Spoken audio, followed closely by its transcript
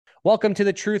Welcome to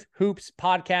the Truth Hoops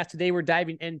podcast. Today we're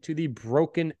diving into the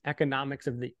broken economics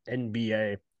of the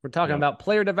NBA. We're talking about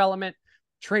player development,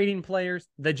 trading players,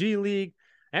 the G League,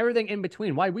 everything in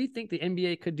between. Why we think the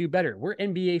NBA could do better. We're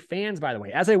NBA fans, by the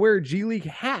way. As I wear a G League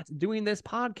hat doing this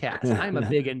podcast, I'm a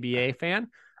big NBA fan.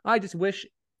 I just wish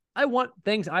I want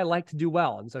things I like to do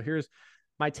well. And so here's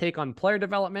my take on player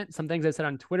development, some things I said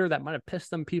on Twitter that might have pissed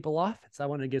some people off. So I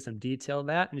wanted to give some detail of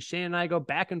that. And Shane and I go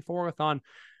back and forth on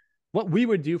what we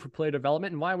would do for player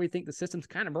development and why we think the system's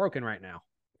kind of broken right now.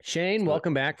 Shane,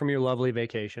 welcome back from your lovely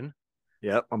vacation.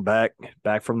 Yep, I'm back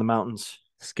from the mountains.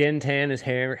 Skin tan, his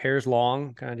hair's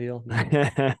long, kind of deal.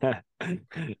 Yep.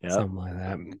 Something like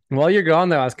that. While you're gone,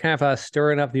 though, I was kind of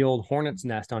stirring up the old hornet's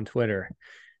nest on Twitter.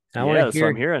 And that's what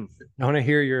I'm hearing. I want to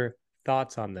hear your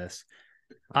thoughts on this.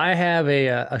 I have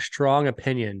a strong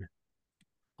opinion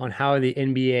on how the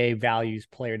NBA values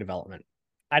player development.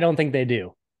 I don't think they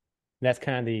do. That's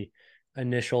kind of the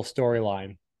initial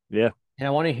storyline. Yeah. And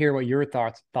I want to hear what your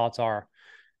thoughts are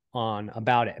on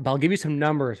about it. But I'll give you some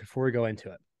numbers before we go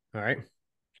into it. All right.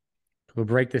 We'll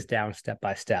break this down step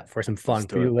by step for some fun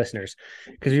for you listeners.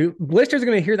 Because you listeners are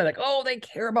going to hear that like, oh, they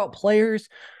care about players.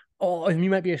 Oh, and you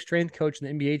might be a strength coach in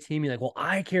the NBA team. You're like, well,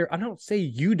 I care. I don't say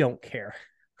you don't care.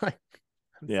 I'm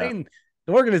saying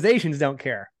the organizations don't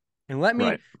care.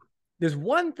 And there's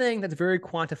one thing that's very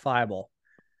quantifiable.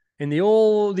 And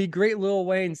the great Lil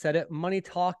Wayne said it, money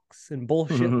talks and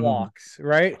bullshit walks,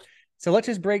 right? So let's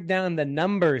just break down the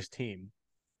numbers, team.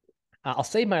 I'll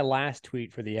save my last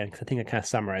tweet for the end because I think it kind of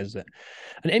summarizes it.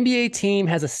 An NBA team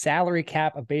has a salary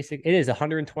cap of it is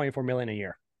 $124 million a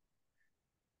year.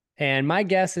 And my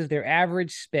guess is their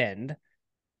average spend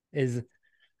is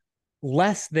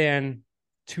less than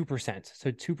 2%.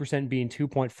 So 2% being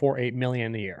 $2.48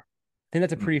 million a year. I think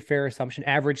that's a pretty fair assumption.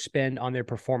 Average spend on their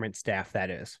performance staff,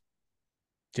 that is.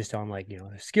 Just on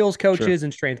skills coaches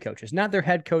and strength coaches, not their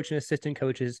head coach and assistant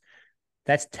coaches.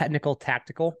 That's technical,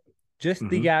 tactical, just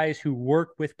the guys who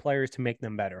work with players to make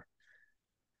them better.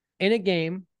 In a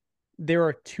game, there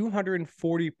are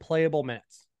 240 playable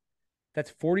minutes. That's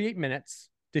 48 minutes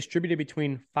distributed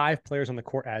between 5 players on the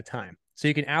court at a time. So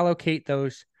you can allocate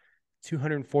those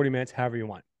 240 minutes however you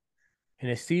want. In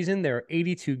a season, there are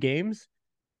 82 games.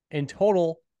 In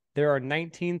total, there are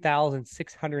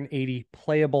 19,680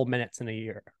 playable minutes in a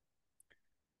year.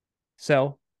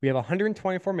 So we have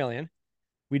 124 million.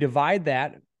 We divide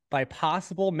that by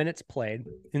possible minutes played,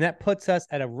 and that puts us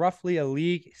at roughly a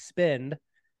league spend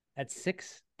at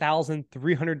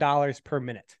 $6,300 per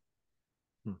minute.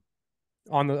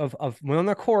 On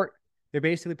the court, they're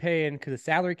basically paying, because the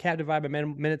salary cap divided by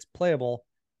minutes playable,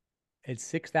 it's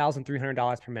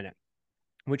 $6,300 per minute,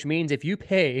 which means if you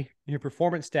pay your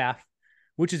performance staff,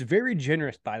 which is very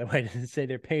generous, by the way, to say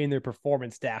they're paying their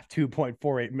performance staff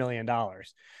 $2.48 million.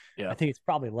 Yeah. I think it's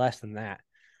probably less than that.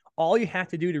 All you have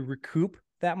to do to recoup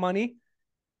that money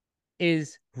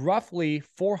is roughly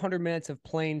 400 minutes of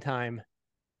playing time,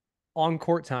 on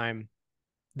court time,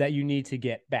 that you need to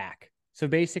get back. So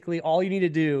basically, all you need to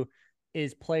do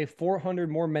is play 400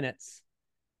 more minutes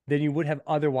than you would have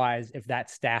otherwise if that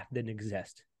staff didn't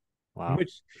exist. Wow.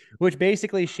 Which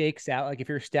basically shakes out, like if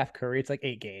you're Steph Curry, it's like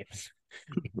 8 games.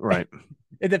 Right.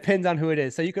 It depends on who it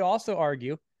is. So you could also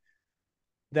argue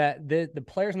that the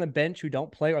players on the bench who don't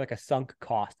play are like a sunk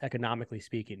cost, economically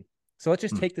speaking. So let's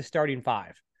just take the starting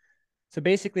 5. So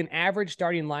basically, an average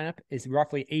starting lineup is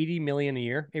roughly $80 million a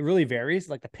year. It really varies.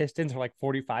 Like the Pistons are like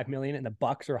 $45 million, and the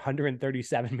Bucks are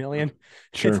 $137 million.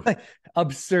 Sure. It's like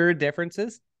absurd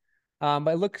differences. But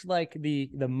it looks like the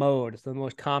mode, so the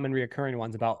most common reoccurring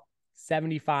ones, about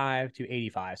 75 to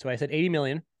 85. So I said 80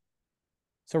 million.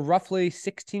 So roughly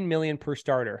 16 million per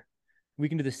starter. We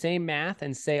can do the same math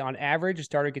and say on average, a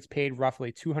starter gets paid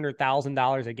roughly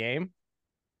 $200,000 a game.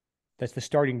 That's the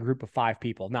starting group of 5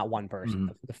 people, not one person,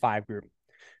 the 5 group.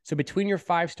 So between your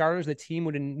 5 starters, the team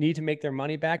would need to make their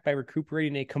money back by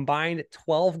recuperating a combined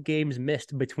 12 games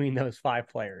missed between those 5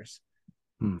 players.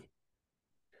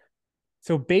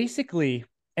 So basically,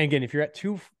 and again, if you're at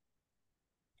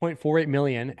 2.48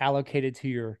 million allocated to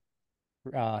your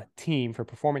team for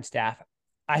performance staff,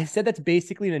 I said that's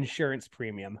basically an insurance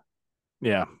premium.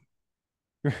 Yeah.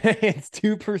 It's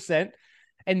 2%.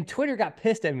 And Twitter got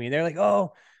pissed at me. They're like,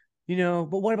 oh,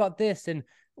 but what about this? And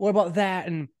what about that?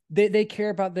 And they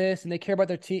care about this and they care about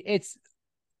their team. It's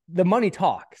the money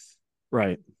talks.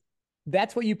 Right.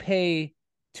 That's what you pay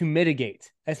to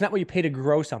mitigate. That's not what you pay to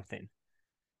grow something.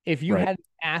 If you had an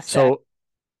asset. So,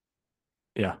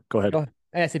 yeah, go ahead.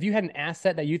 Yes, if you had an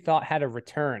asset that you thought had a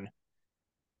return,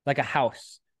 like a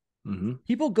house,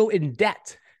 people go in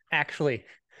debt, actually,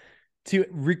 to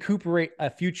recuperate a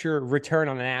future return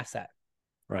on an asset.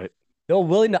 Right. they're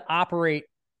willing to operate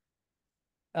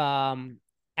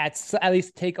at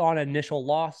least take on an initial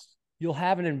loss. You'll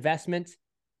have an investment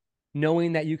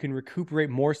knowing that you can recuperate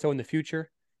more so in the future.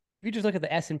 If you just look at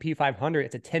the S&P 500,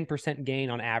 it's a 10% gain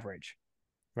on average,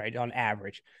 right? On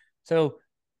average. So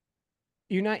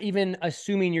you're not even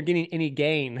assuming you're getting any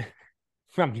gain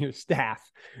from your staff.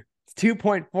 It's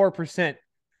 2.4%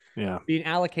 being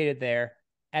allocated there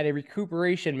at a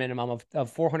recuperation minimum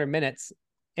of 400 minutes.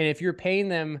 And if you're paying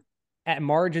them at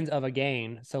margins of a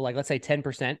gain, so like let's say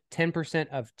 10%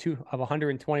 of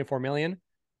 124 million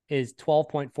is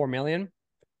 12.4 million.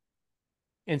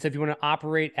 And so if you want to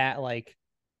operate at like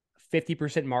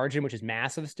 50% margin, which is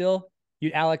massive still,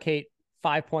 you'd allocate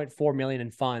 5.4 million in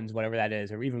funds, whatever that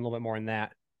is, or even a little bit more than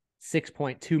that,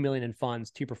 6.2 million in funds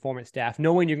to performance staff,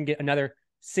 knowing you can get another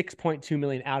 6.2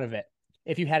 million out of it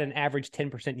if you had an average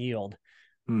 10% yield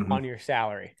on your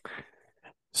salary.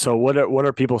 So what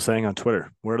are people saying on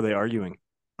Twitter? What are they arguing?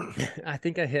 I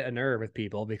think I hit a nerve with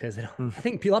people because I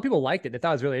think a lot of people liked it. They thought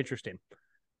it was really interesting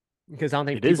because I don't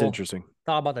think it is interesting.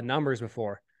 Thought about the numbers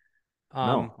before.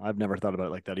 No, I've never thought about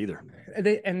it like that either.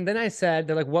 And then I said,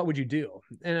 they're like, what would you do?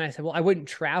 And I said, well, I wouldn't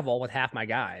travel with half my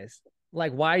guys.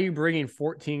 Like, why are you bringing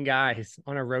 14 guys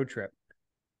on a road trip?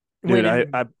 Dude,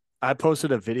 I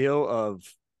posted a video of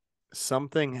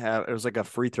something. It was like a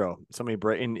free throw.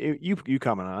 Somebody and you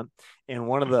comment on, and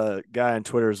one of the guy on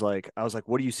Twitter is like, I was like,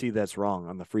 what do you see that's wrong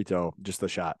on the free throw? Just the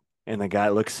shot. And the guy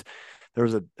looks. There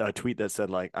was a tweet that said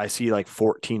like, I see like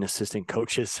 14 assistant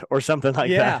coaches or something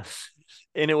like that.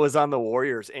 And it was on the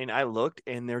Warriors. And I looked,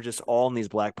 and they're just all in these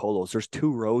black polos. There's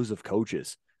 2 rows of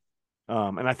coaches.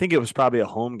 And I think it was probably a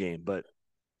home game, but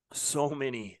so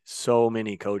many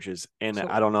coaches. And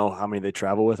I don't know how many they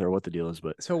travel with or what the deal is,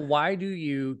 but so why do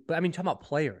you, but I mean, talking about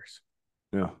players.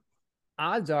 Yeah.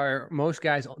 Odds are most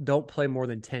guys don't play more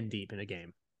than 10 deep in a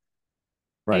game.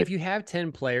 Right. And if you have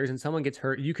 10 players and someone gets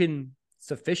hurt, you can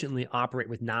sufficiently operate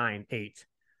with 9, 8,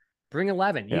 bring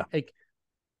 11. Yeah.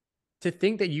 To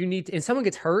think that you need to, and someone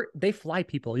gets hurt, they fly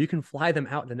people. You can fly them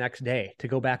out the next day to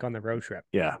go back on the road trip.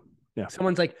 Yeah. Yeah.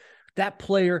 Someone's like, that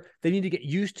player, they need to get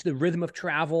used to the rhythm of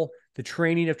travel, the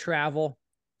training of travel.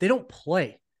 They don't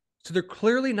play. So they're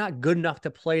clearly not good enough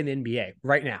to play in the NBA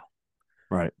right now.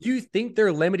 Right. Do you think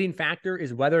their limiting factor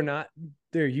is whether or not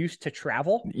they're used to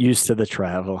travel? Used to the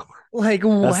travel. Like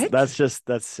what?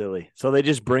 That's silly. So they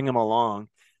just bring him along.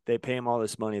 They pay him all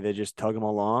this money. They just tug him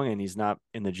along, and he's not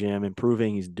in the gym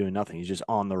improving. He's doing nothing. He's just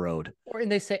on the road.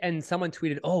 And they say, and someone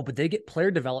tweeted, oh, but they get player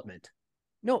development.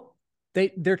 No,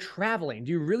 they're traveling.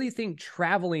 Do you really think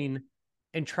traveling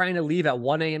and trying to leave at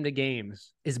 1 a.m. to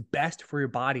games is best for your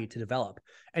body to develop?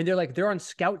 And they're on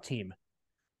scout team.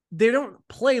 They don't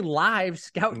play live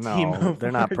scout team. No,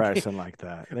 they're not practicing like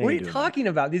that. What are you talking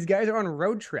about? These guys are on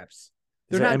road trips.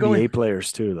 They're not NBA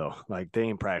players too, though. Like they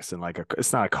ain't practicing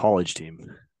it's not a college team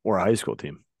or a high school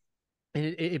team.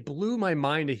 And it blew my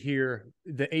mind to hear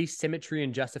the asymmetry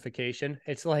and justification.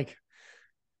 It's like,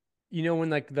 when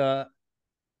like a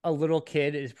little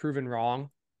kid is proven wrong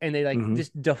and they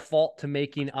just default to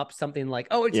making up something like,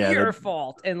 oh, it's your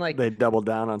fault. And like they double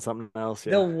down on something else.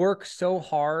 Yeah. They'll work so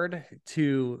hard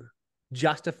to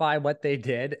justify what they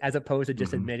did as opposed to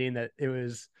just admitting that it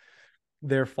was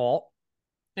their fault.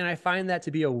 And I find that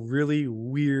to be a really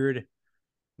weird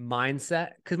mindset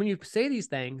because when you say these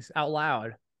things out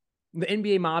loud, the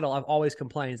NBA model I've always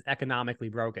complained is economically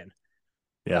broken.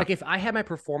 Yeah. Like if I had my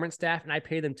performance staff and I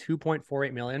pay them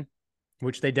 2.48 million,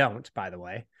 which they don't, by the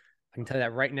way, I can tell you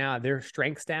that right now, their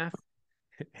strength staff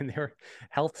and their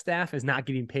health staff is not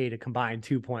getting paid a combined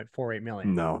 2.48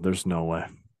 million. No, there's no way.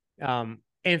 And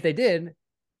if they did,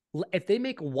 if they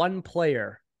make one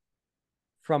player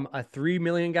from a 3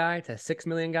 million guy to a 6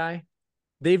 million guy,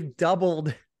 they've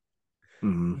doubled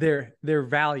their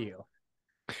value.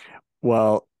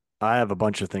 Well, I have a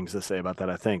bunch of things to say about that,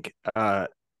 I think.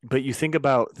 But you think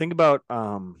about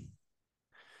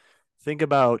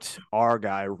our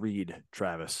guy, Reed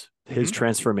Travis, his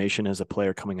transformation as a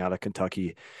player coming out of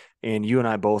Kentucky. And you and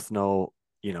I both know,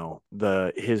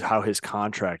 how his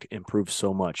contract improved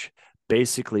so much,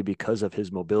 basically because of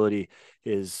his mobility.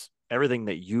 Everything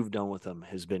that you've done with him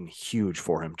has been huge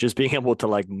for him. Just being able to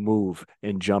like move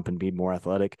and jump and be more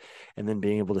athletic, and then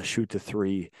being able to shoot the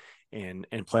three and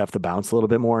play off the bounce a little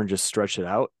bit more and just stretch it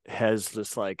out has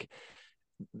just like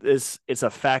this. It's a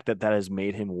fact that has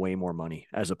made him way more money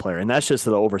as a player. And that's just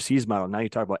the overseas model. Now you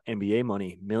talk about NBA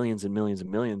money, millions and millions and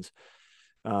millions.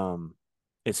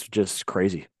 It's just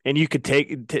crazy. And you could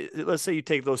let's say you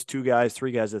take those 2 guys,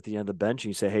 3 guys at the end of the bench and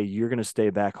you say, hey, you're going to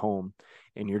stay back home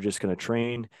and you're just going to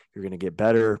train. You're going to get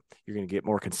better. You're going to get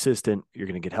more consistent. You're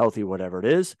going to get healthy, whatever it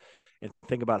is. and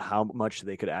think about how much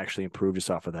they could actually improve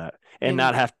just off of that, and And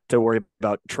not have to worry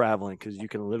about traveling, because you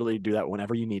can literally do that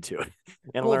whenever you need to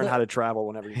and learn how to travel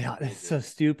whenever you yeah, need it's to. so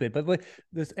stupid. But what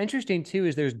that's interesting too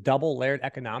is there's double layered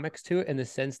economics to it in the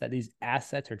sense that these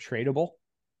assets are tradable.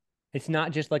 It's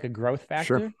not just like a growth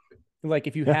Sure. factor. Like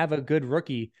if you Yeah. have a good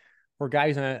rookie or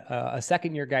guys on a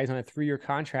second year guys on a 3-year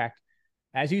contract,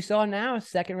 as you saw now,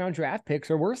 second round draft picks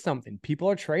are worth something. People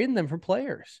are trading them for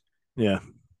players. Yeah.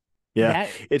 Yeah. That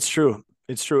It's true.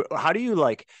 It's true. How do you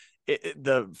like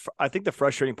I think the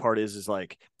frustrating part is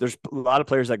like there's a lot of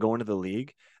players that go into the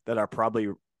league that are probably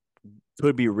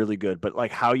could be really good, but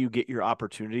like how you get your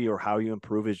opportunity or how you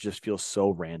improve is just feels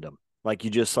so random. Like you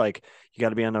just like you got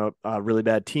to be on a really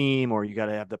bad team, or you got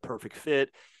to have the perfect fit.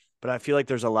 But I feel like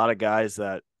there's a lot of guys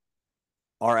that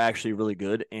are actually really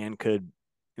good and could,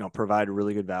 provide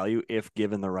really good value if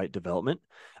given the right development.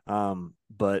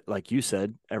 But like you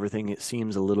said, everything, it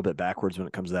seems a little bit backwards when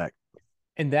it comes to that.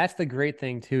 and that's the great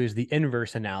thing too is the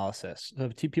inverse analysis. So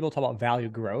people talk about value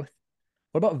growth.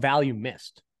 What about value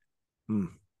missed? Hmm.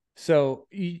 So,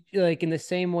 like in the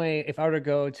same way, if I were to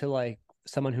go to like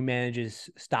someone who manages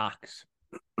stocks,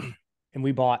 and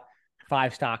we bought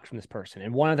 5 stocks from this person,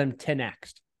 and one of them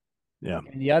 10x, Yeah.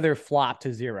 and the other flopped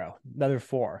to 0, the other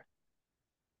 4,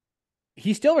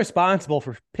 he's still responsible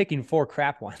for picking 4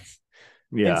 crap ones.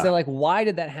 And Yeah. so, like, why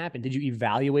did that happen? Did you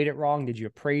evaluate it wrong? Did you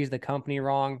appraise the company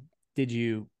wrong? Did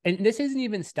you? And this isn't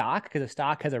even stock, because a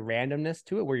stock has a randomness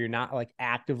to it where you're not like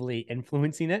actively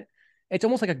influencing it. It's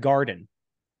almost like a garden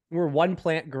where one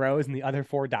plant grows and the other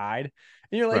 4 died.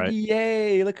 And you're like, Right.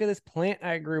 yay, look at this plant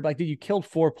I grew. Like, dude, you killed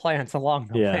 4 plants along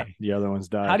the Yeah. way. The other ones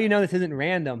How do died. you know this isn't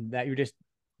random, that you're just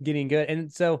getting good? And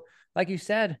so, like you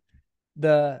said,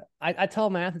 I tell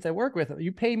my athletes I work with,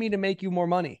 you pay me to make you more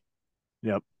money.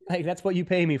 Yep. Like, that's what you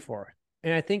pay me for.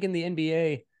 And I think in the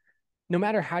NBA, no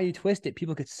matter how you twist it,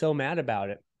 people get so mad about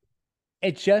it.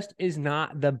 It just is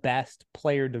not the best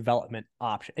player development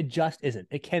option. It just isn't.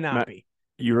 It cannot Matt, be.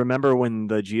 you remember when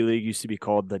the G League used to be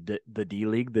called the D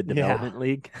League, the Yeah. Development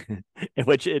League,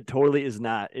 which it totally is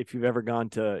not. If you've ever gone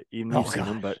to, even Oh you've seen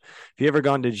them, but gosh. if you ever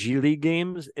gone to G League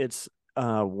games, it's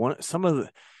some of the,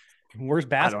 Where's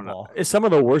I don't know, basketball? it's some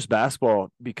of the worst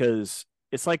basketball, because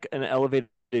it's like an elevated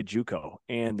JUCO,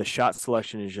 and the shot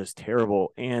selection is just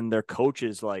terrible, and their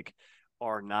coaches like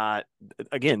are not,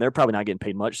 again, they're probably not getting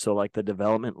paid much, so like the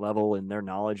development level and their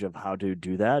knowledge of how to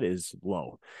do that is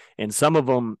low. And some of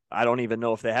them, I don't even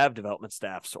know if they have development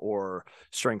staffs or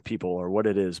strength people or what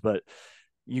it is, but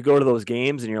you go to those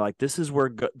games and you're like, this is where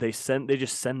they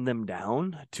just send them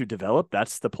down to develop.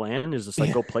 That's the plan, is just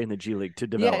like go play in the G League to Yeah,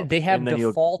 develop, they and have then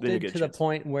you'll defaulted get a to the chance.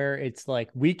 point where it's like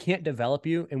we can't develop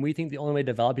you, and we think the only way to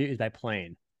develop you is by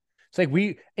playing. It's like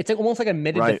it's like almost like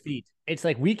admitted Right. defeat. It's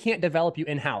like we can't develop you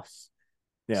in house,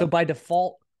 Yeah. so by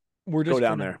default, Go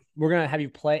down there. we're gonna have you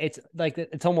play. It's like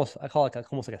it's almost, I call it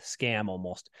like almost like a scam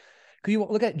almost. Because you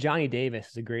look at Johnny Davis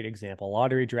is a great example,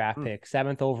 lottery draft pick,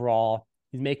 7th overall.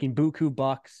 He's making buku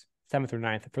bucks, 7th or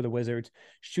 9th for the Wizards,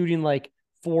 shooting like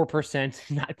 4%,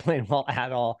 not playing well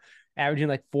at all, averaging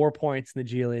like 4 points in the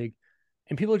G League,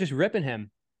 and people are just ripping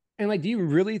him. And like, do you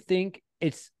really think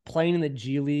it's playing in the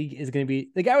G League is going to be,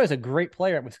 the guy was a great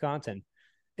player at Wisconsin,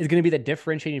 is going to be the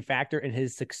differentiating factor in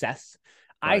his success?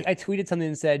 Right. I tweeted something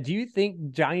and said, do you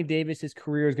think Johnny Davis's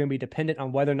career is going to be dependent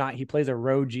on whether or not he plays a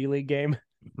road G League game?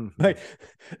 Like,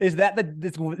 is that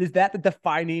the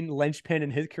defining linchpin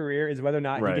in his career, is whether or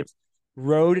not he Right. gets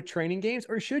road training games,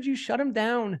 or should you shut him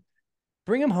down,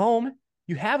 bring him home?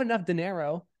 You have enough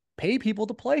dinero, pay people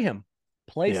to play him,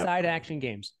 play Yeah. side action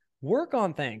games, work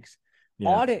on things, Yeah.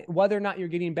 audit whether or not you're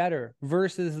getting better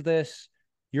versus this.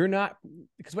 You're not,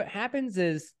 because what happens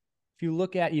is if you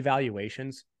look at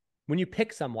evaluations, when you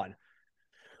pick someone,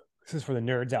 this is for the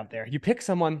nerds out there, you pick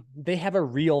someone, they have a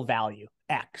real value,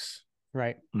 X,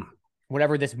 right?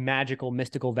 Whatever this magical,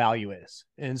 mystical value is.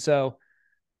 And so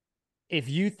if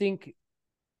you think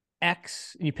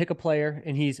X, and you pick a player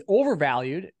and he's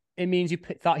overvalued, it means you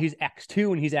thought he's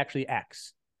X2 and he's actually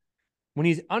X. When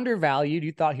he's undervalued,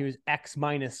 you thought he was X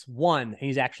minus 1 and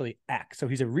he's actually X. So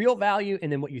he's a real value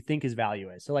and then what you think his value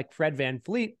is. So like Fred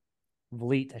VanVleet,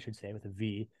 I should say with a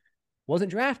V,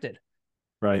 wasn't drafted.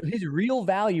 Right. So his real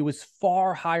value was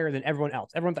far higher than everyone else.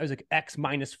 Everyone thought he was like X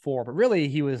minus 4, but really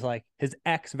he was like, his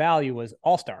X value was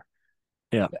all-star.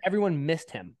 Yeah. But everyone missed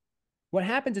him. What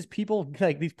happens is people,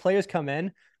 like these players come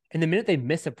in, and the minute they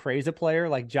misappraise a player,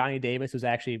 like Johnny Davis was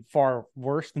actually far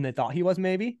worse than they thought he was,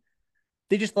 maybe,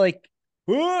 they just like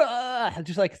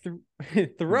just like throw him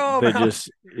They out,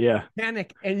 just, yeah.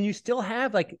 panic, and you still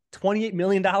have like $28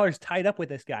 million tied up with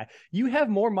this guy. You have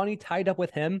more money tied up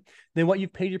with him than what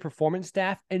you've paid your performance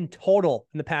staff in total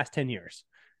in the past 10 years.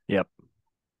 Yep.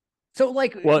 So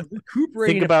like Well,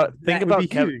 recuperating that would be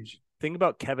huge. Think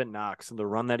about Kevin Knox and the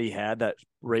run that he had that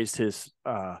raised his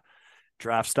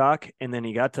draft stock, and then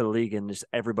he got to the league and just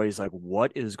everybody's like,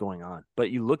 what is going on? But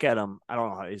you look at him, I don't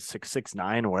know, he's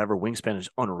 6'9" or whatever, wingspan is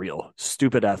unreal,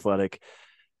 stupid athletic,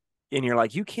 and you're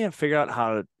like, you can't figure out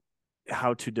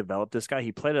how to develop this guy.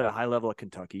 He played at a high level at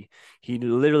Kentucky. He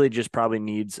literally just probably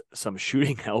needs some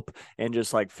shooting help and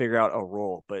just like figure out a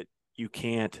role, but you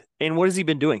can't. And what has he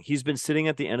been doing? He's been sitting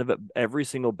at the end of every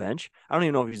single bench. I don't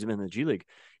even know if he's been in the G League.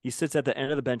 He sits at the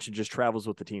end of the bench and just travels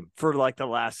with the team for like the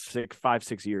last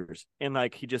 5-6 years. And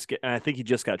like and I think he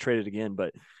just got traded again,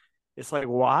 but it's like,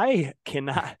 why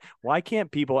can't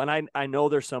people, and I know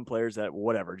there's some players that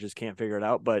whatever, just can't figure it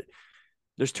out, but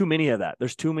there's too many of that.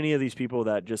 There's too many of these people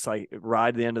that just like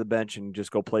ride the end of the bench and just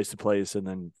go place to place and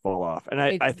then fall off. And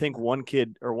I think one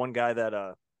guy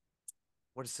that,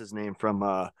 what is his name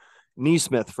from,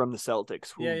 Neesmith from the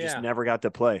Celtics, who just never got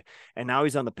to play. And now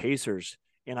he's on the Pacers.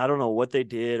 And I don't know what they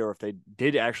did, or if they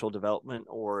did actual development,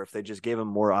 or if they just gave him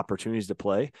more opportunities to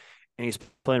play. And he's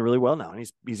playing really well now. And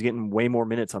he's getting way more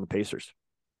minutes on the Pacers.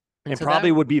 And so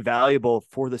probably would be valuable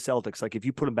for the Celtics. Like if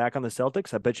you put him back on the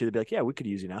Celtics, I bet you they'd be like, yeah, we could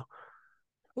use you now.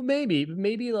 Well, maybe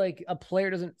like a player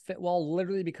doesn't fit well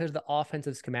literally because of the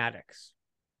offensive schematics.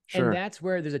 Sure. And that's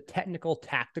where there's a technical,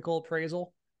 tactical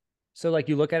appraisal. So like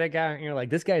you look at a guy and you're like,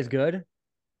 this guy's good,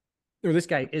 or this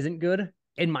guy isn't good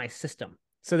in my system.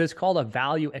 So there's called a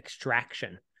value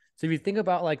extraction. So if you think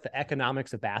about like the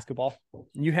economics of basketball,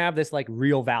 you have this like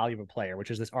real value of a player,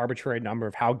 which is this arbitrary number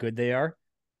of how good they are.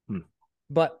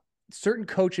 But certain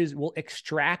coaches will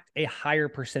extract a higher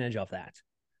percentage of that.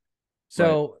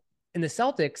 So in the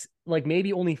Celtics, like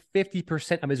maybe only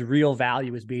 50% of his real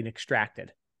value is being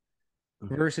extracted.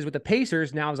 Versus with the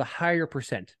Pacers, now is a higher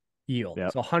percent yield.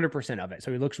 Yep. So 100% of it.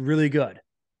 So he looks really good.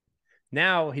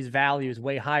 Now his value is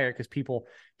way higher because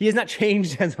he has not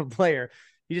changed as a player.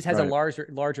 He just has a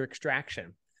larger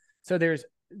extraction. So there's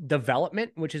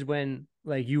development, which is when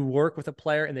like you work with a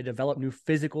player and they develop new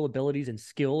physical abilities and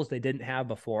skills they didn't have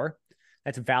before.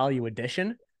 That's value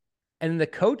addition. And then the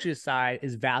coach's side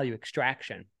is value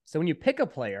extraction. So when you pick a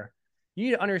player, you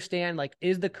need to understand, like,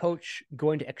 is the coach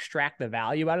going to extract the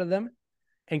value out of them?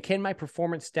 And can my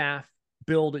performance staff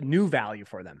build new value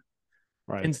for them?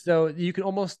 Right. And so you can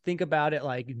almost think about it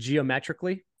like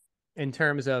geometrically in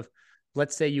terms of,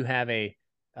 let's say you have I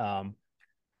was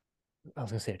going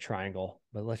to say a triangle,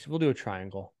 but we'll do a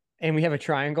triangle. And we have a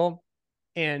triangle,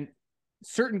 and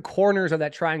certain corners of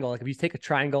that triangle, like if you take a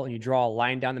triangle and you draw a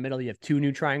line down the middle, you have two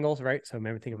new triangles, right? So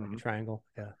remember, think of like a triangle.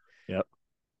 Yeah. Yep.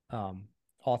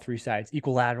 All three sides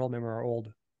equilateral. Remember our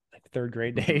old like third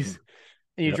grade days.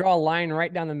 And you draw a line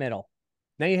right down the middle.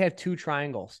 Now you have two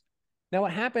triangles. Now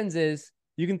what happens is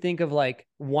you can think of like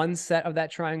one set of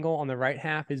that triangle on the right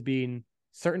half as being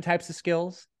certain types of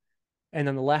skills, and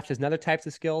on the left is another types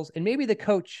of skills. And maybe the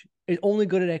coach is only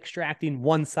good at extracting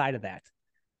one side of that.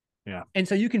 Yeah. And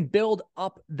so you can build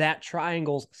up that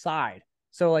triangle's side.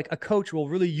 So like a coach will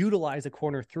really utilize a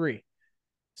corner three.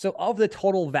 So of the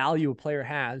total value a player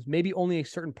has, maybe only a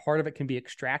certain part of it can be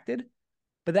extracted,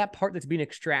 but that part that's being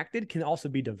extracted can also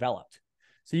be developed.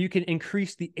 So you can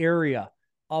increase the area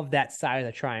of that side of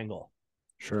the triangle.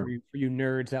 Sure. For you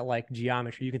nerds that like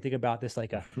geometry, you can think about this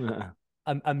like a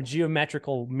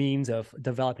geometrical means of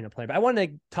developing a player. But I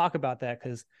wanted to talk about that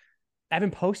because I've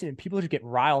been posting and people just get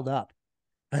riled up.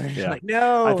 Yeah. Like,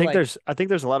 no, I think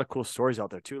there's a lot of cool stories out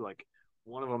there too. Like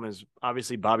one of them is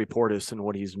obviously Bobby Portis and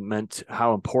what he's meant,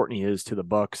 how important he is to the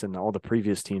Bucks and all the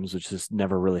previous teams, which just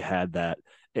never really had that.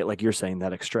 Like you're saying,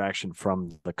 that extraction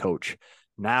from the coach.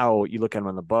 Now you look at him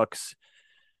on the Bucks,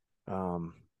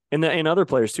 and other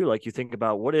players too. Like you think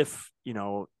about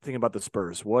think about the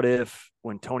Spurs. What if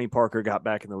when Tony Parker got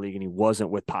back in the league and he wasn't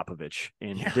with Popovich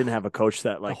and he didn't have a coach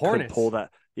that like could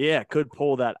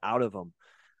pull that out of him?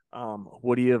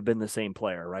 Would he have been the same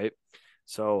player? Right.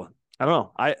 So I don't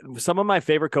know. Some of my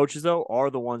favorite coaches though are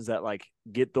the ones that like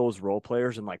get those role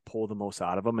players and like pull the most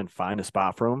out of them and find a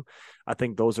spot for them. I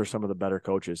think those are some of the better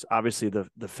coaches. Obviously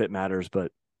the fit matters,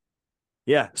 but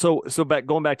yeah. So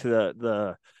going back to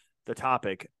the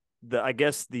topic, I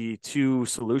guess the two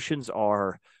solutions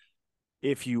are,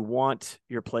 if you want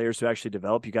your players to actually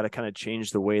develop, you got to kind of change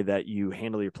the way that you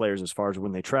handle your players as far as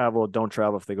when they travel, don't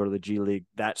travel, if they go to the G League,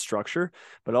 that structure.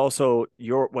 But also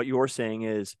what you're saying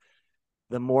is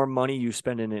the more money you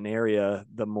spend in an area,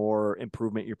 the more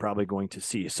improvement you're probably going to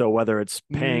see. So whether it's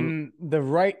paying the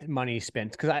right money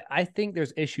spent, because I think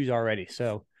there's issues already.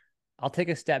 So I'll take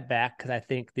a step back because I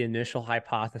think the initial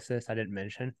hypothesis I didn't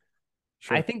mention.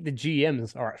 Sure. I think the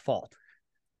GMs are at fault.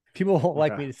 People won't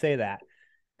like me to say that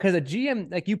because a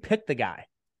GM, like you pick the guy.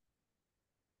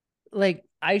 Like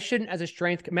I shouldn't, as a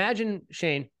strength, imagine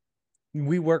Shane,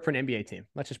 we work for an NBA team.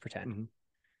 Let's just pretend. Mm-hmm.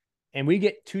 And we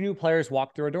get 2 new players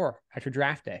walk through a door after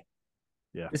draft day.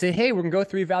 Yeah. They say, hey, we're going to go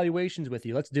through evaluations with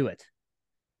you. Let's do it.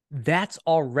 That's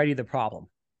already the problem.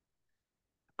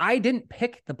 I didn't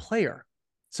pick the player.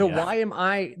 So why am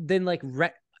I then like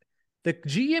the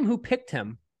GM who picked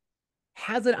him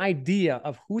has an idea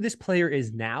of who this player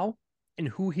is now and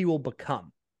who he will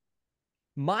become.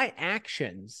 My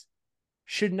actions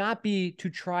should not be to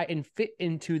try and fit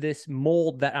into this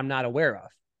mold that I'm not aware of.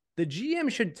 The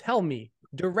GM should tell me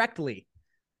directly,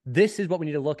 this is what we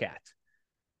need to look at.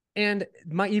 And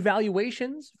my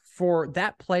evaluations for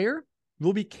that player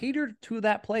will be catered to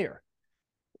that player.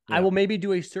 Yeah. I will maybe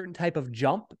do a certain type of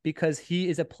jump because he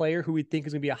is a player who we think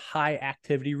is going to be a high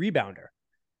activity rebounder.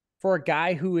 For a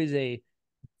guy who is a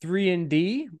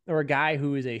 3-and-D or a guy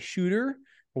who is a shooter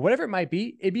or whatever it might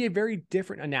be, it'd be a very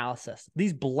different analysis.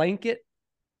 These blanket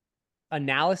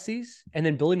analyses and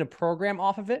then building a program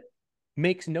off of it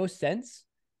makes no sense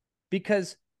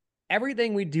because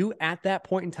everything we do at that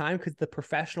point in time, because the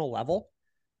professional level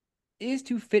is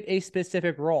to fit a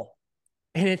specific role.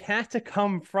 And it has to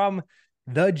come from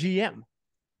the GM.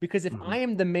 Because if I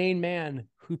am the main man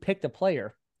who picked a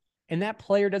player and that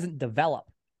player doesn't develop,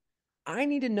 I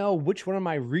need to know which one of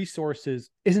my resources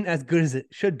isn't as good as it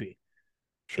should be.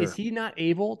 Sure. Is he not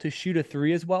able to shoot a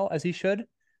 3 as well as he should?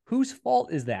 Whose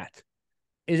fault is that?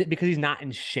 Is it because he's not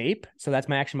in shape? So that's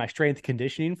my strength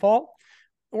conditioning fault.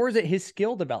 Or is it his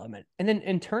skill development? And then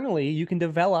internally, you can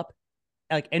develop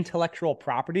like intellectual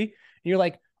property. And you're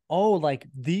like, oh, like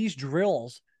these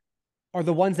drills are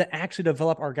the ones that actually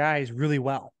develop our guys really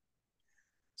well.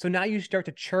 So now you start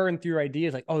to churn through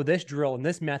ideas like, oh, this drill and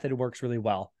this method works really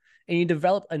well. And you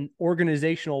develop an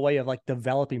organizational way of like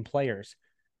developing players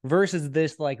versus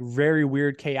this like very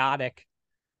weird, chaotic,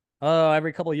 oh,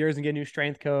 every couple of years and get a new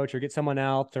strength coach or get someone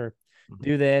else or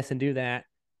do this and do that.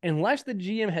 Unless the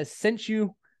GM has sent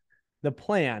you the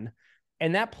plan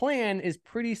and that plan is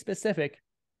pretty specific,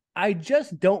 I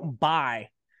just don't buy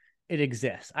it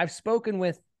exists. I've spoken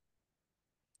with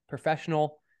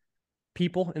professional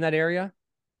people in that area.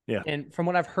 Yeah. And from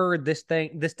what I've heard, this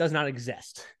does not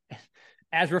exist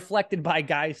as reflected by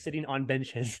guys sitting on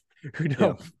benches who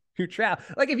travel.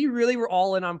 Like if you really were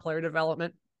all in on player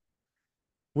development,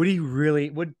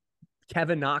 would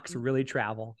Kevin Knox really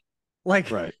travel?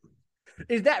 Like, right.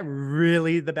 Is that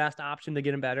really the best option to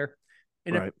get him better?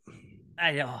 And right.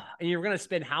 And you're going to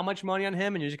spend how much money on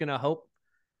him and you're just going to hope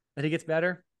that he gets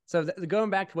better? So going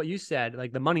back to what you said,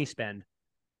 like the money spend,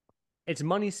 it's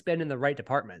money spent in the right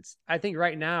departments. I think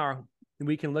right now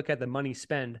we can look at the money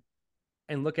spend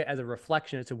and look at it as a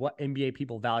reflection as to what NBA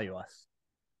people value us.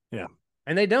 Yeah.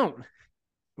 And they don't.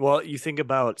 Well, you think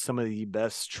about some of the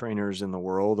best trainers in the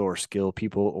world or skill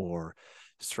people or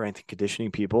strength and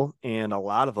conditioning people, and a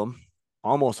lot of them,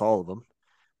 almost all of them,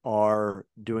 are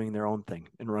doing their own thing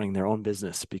and running their own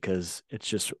business because it's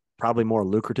just probably more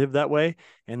lucrative that way.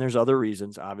 And there's other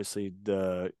reasons, obviously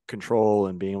the control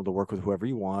and being able to work with whoever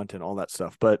you want and all that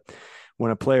stuff. But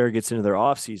when a player gets into their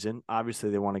off season, obviously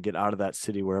they want to get out of that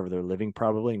city wherever they're living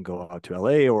probably and go out to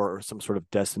LA or some sort of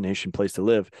destination place to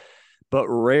live. But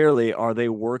rarely are they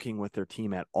working with their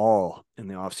team at all in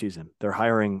the off season. They're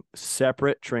hiring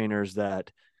separate trainers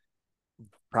that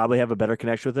probably have a better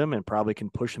connection with them and probably can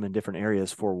push them in different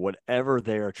areas for whatever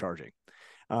they are charging.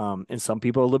 And some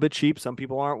people are a little bit cheap, some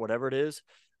people aren't, whatever it is.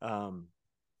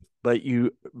 But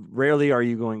you rarely are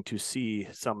you going to see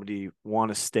somebody want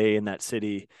to stay in that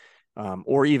city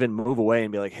or even move away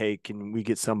and be like, hey, can we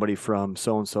get somebody from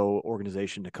so-and-so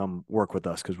organization to come work with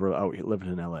us because we're out living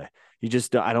in LA?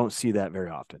 I don't see that very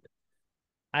often.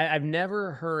 I've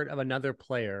never heard of another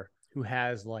player who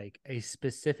has like a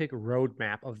specific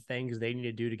roadmap of things they need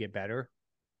to do to get better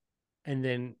and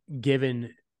then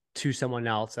given to someone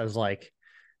else as like,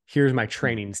 here's my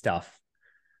training stuff.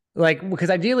 Like, because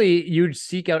ideally you'd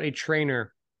seek out a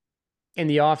trainer in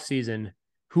the off season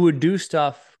who would do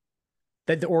stuff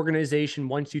that the organization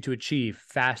wants you to achieve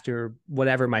faster,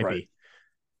 whatever it might be.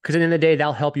 Because at the end of the day,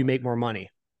 that'll help you make more money.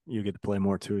 You get to play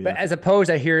more too. But as opposed,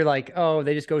 I hear like, oh,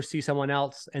 they just go see someone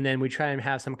else and then we try and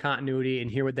have some continuity and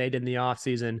hear what they did in the off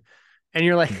season. And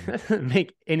you're like, that doesn't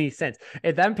make any sense.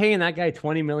 If I'm paying that guy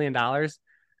 $20 million,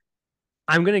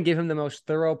 I'm going to give him the most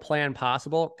thorough plan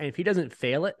possible. And if he doesn't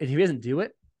fail it, if he doesn't do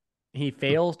it, he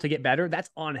fails to get better, that's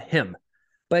on him.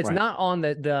 But it's not on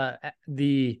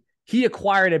he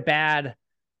acquired a bad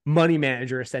money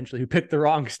manager essentially who picked the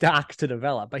wrong stocks to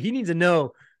develop. But he needs to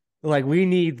know, like, we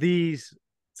need this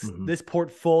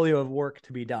portfolio of work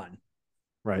to be done.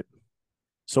 Right.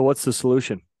 So what's the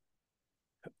solution?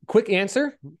 Quick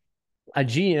answer. A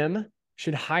GM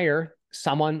should hire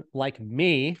someone like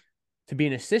me to be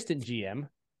an assistant GM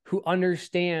who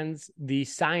understands the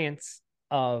science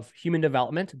of human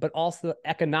development, but also the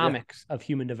economics of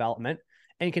human development,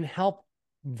 and can help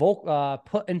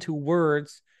put into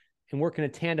words and work in a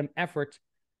tandem effort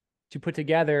to put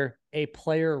together a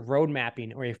player road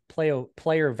mapping or a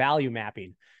player value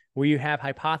mapping, where you have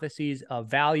hypotheses of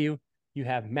value, you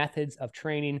have methods of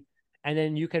training, and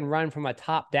then you can run from a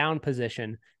top-down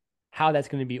position how that's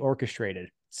going to be orchestrated.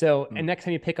 So, and next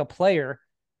time you pick a player,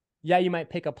 you might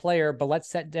pick a player, but let's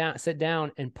sit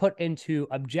down and put into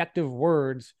objective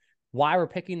words why we're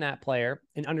picking that player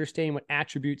and understanding what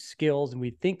attributes, skills, and we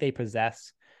think they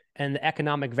possess and the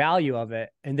economic value of it.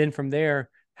 And then from there,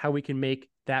 how we can make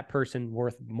that person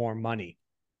worth more money.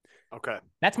 Okay.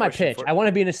 That's my pitch. I want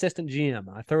to be an assistant GM.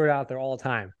 I throw it out there all the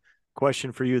time.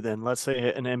 Question for you then. Let's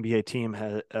say an NBA team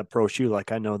has approached you,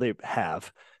 like I know they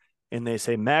have, and they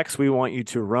say, Max, we want you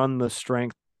to run the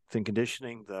strength and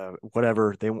conditioning, the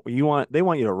whatever they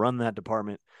want you to run that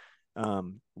department.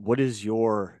 What is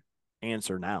your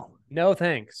answer now? No,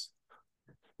 thanks.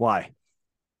 Why?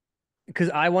 Because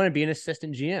I want to be an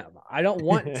assistant GM. I don't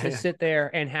want to sit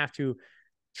there and have to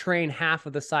train half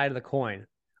of the side of the coin.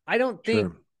 I don't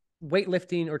think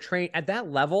weightlifting or train at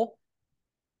that level,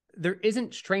 there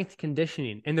isn't strength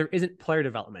conditioning and there isn't player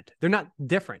development. They're not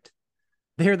different.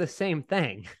 They're the same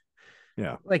thing.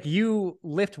 Yeah. Like, you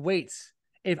lift weights.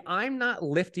 If I'm not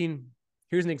lifting,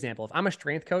 here's an example. If I'm a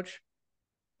strength coach,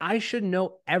 I should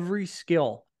know every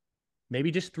skill,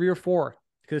 maybe just 3 or 4,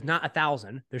 because it's not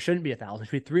 1,000. There shouldn't be 1,000. It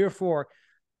should be 3 or 4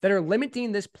 that are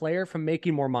limiting this player from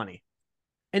making more money.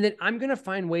 And then I'm going to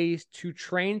find ways to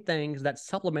train things that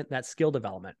supplement that skill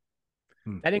development.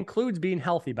 That includes being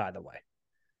healthy, by the way.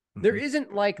 There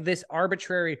isn't like this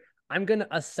arbitrary, I'm going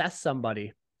to assess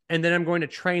somebody and then I'm going to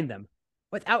train them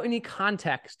without any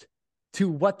context to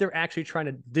what they're actually trying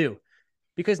to do.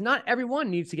 Because not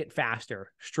everyone needs to get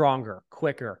faster, stronger,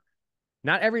 quicker.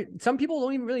 Some people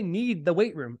don't even really need the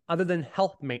weight room other than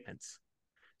health maintenance.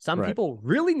 Some people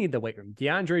really need the weight room.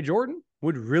 DeAndre Jordan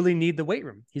would really need the weight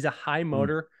room. He's a high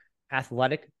motor,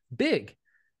 athletic, big.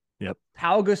 Yep.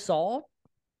 Pau Gasol,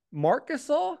 Marc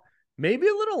Gasol, maybe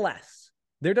a little less.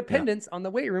 Their dependence on the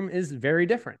weight room is very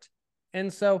different.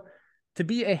 And so to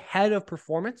be a head of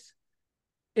performance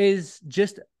is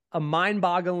just a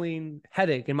mind-boggling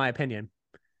headache, in my opinion,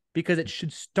 because it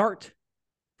should start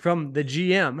from the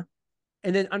GM,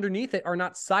 and then underneath it are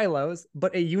not silos,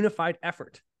 but a unified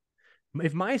effort.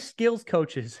 If my skills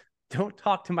coaches don't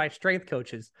talk to my strength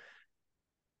coaches,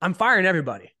 I'm firing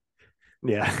everybody.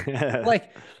 Yeah.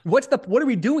 Like, what are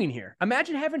we doing here?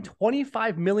 Imagine having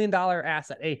 $25 million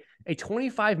asset, a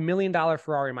 $25 million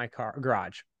Ferrari in my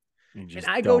garage. And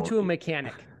I go to a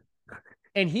mechanic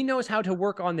and he knows how to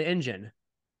work on the engine,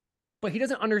 but he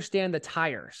doesn't understand the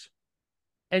tires.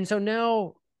 And so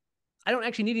now I don't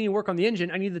actually need any work on the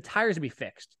engine. I need the tires to be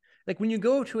fixed. Like, when you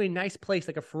go to a nice place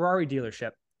like a Ferrari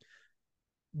dealership,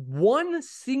 one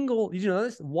single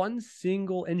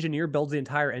engineer builds the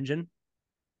entire engine.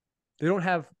 They don't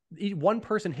have one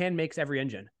person hand makes every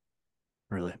engine.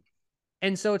 Really?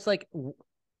 And so it's like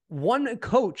one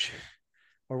coach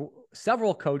or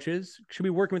several coaches should be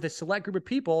working with a select group of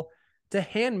people to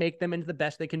hand make them into the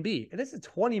best they can be. And this is a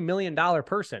 $20 million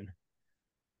person.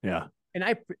 Yeah. And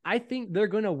I think they're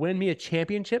going to win me a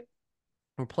championship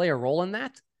or play a role in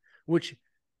that, which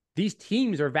these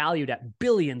teams are valued at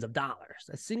billions of dollars.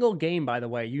 A single game, by the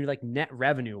way, you like net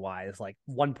revenue wise, like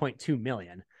 1.2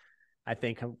 million, I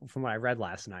think, from what I read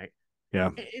last night. Yeah.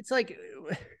 It's like,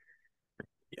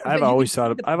 I've always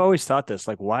thought this,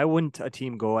 like, why wouldn't a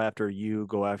team go after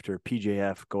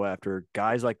PJF, go after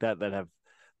guys like that have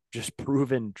just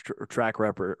proven track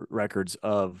records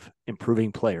of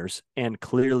improving players and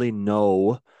clearly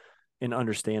know and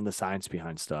understand the science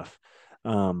behind stuff.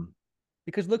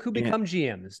 Because look who become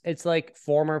GMs. It's like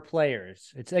former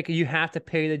players. It's like you have to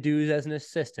pay the dues as an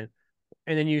assistant,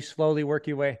 and then you slowly work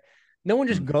your way. No one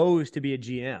just goes to be a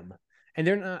GM, and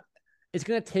they're not. It's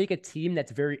going to take a team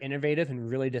that's very innovative and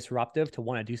really disruptive to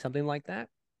want to do something like that.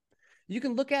 You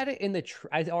can look at it in the.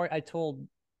 I told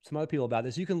some other people about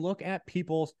this. You can look at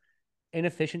people's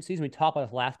inefficiencies. We talked about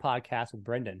this last podcast with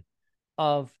Brendan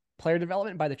of player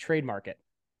development by the trade market.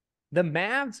 The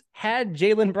Mavs had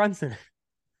Jalen Brunson.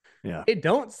 Yeah. They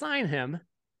don't sign him.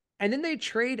 and then they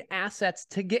trade assets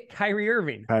to get Kyrie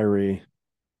Irving. Kyrie.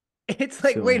 It's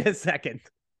like, wait a second.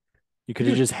 You could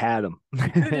have just had him.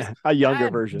 A younger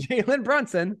version. Jalen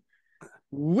Brunson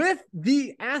with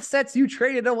the assets you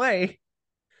traded away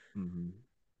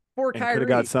for Kyrie. Could have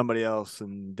got somebody else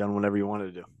and done whatever you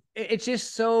wanted to do. It's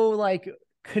just so like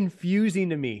confusing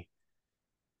to me.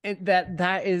 And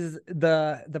that is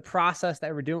the process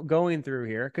that we're going through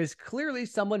here, because clearly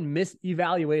someone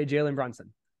misevaluated Jalen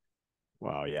Brunson.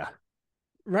 Wow, yeah.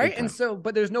 Right. And so,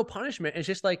 but there's no punishment. It's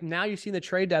just like, now you've seen the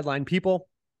trade deadline. People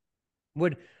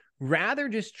would rather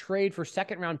just trade for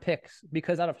second round picks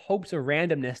because out of hopes of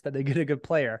randomness that they get a good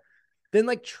player, than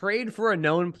like trade for a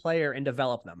known player and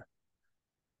develop them.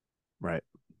 Right.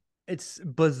 It's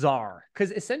bizarre,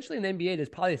 because essentially in the NBA, there's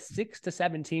probably 6 to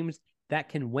 7 teams that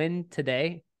can win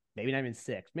today. Maybe not even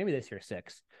 6, maybe this year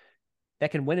 6,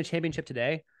 that can win a championship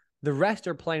today. The rest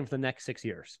are playing for the next 6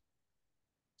 years.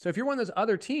 So if you're one of those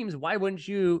other teams, why wouldn't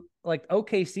you, like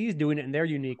OKC's doing it in their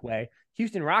unique way?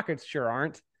 Houston Rockets sure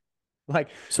aren't. Like,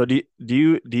 so do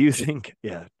you think,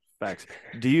 yeah, facts.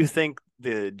 Do you think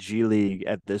the G League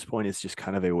at this point is just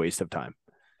kind of a waste of time?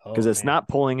 Because it's not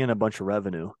pulling in a bunch of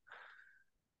revenue.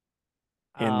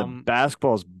 And the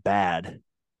basketball's bad.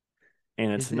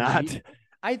 And it's not.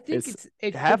 I think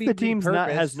it's half the team's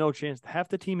has no chance. Half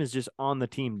the team is just on the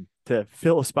team to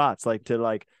fill spots, like to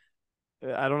like,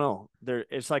 I don't know.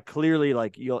 It's like clearly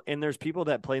like and there's people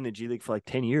that play in the G League for like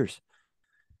 10 years.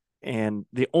 And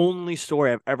the only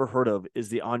story I've ever heard of is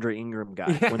the Andre Ingram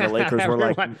guy when the Lakers were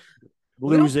like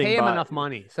losing. They don't pay him enough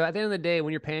money. So at the end of the day,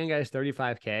 when you're paying guys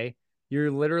 $35K,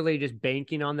 you're literally just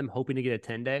banking on them, hoping to get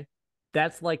a 10-day.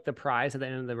 That's like the prize at the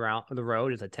end of the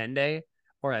road is a 10-day,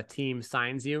 or a team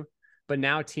signs you. But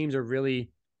now teams are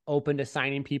really open to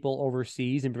signing people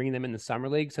overseas and bringing them in the summer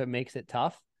league, so it makes it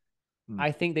tough.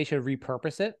 I think they should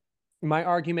repurpose it. My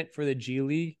argument for the G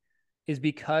League is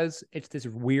because it's this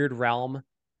weird realm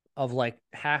of like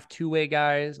half two-way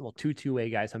guys, well, two-way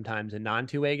guys sometimes, and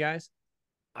non-two-way guys.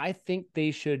 I think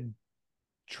they should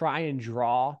try and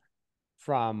draw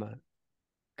from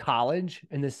college,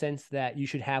 in the sense that you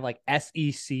should have like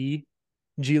SEC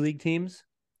G League teams.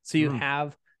 So you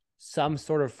have some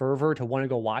sort of fervor to want to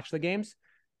go watch the games,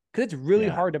 because it's really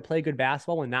hard to play good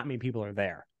basketball when not many people are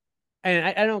there. And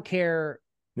I don't care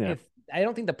if I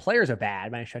don't think the players are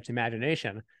bad by any stretch of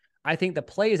imagination. I think the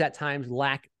plays at times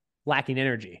lacking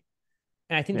energy.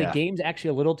 And I think the game's actually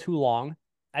a little too long.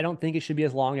 I don't think it should be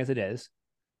as long as it is.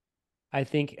 I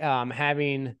think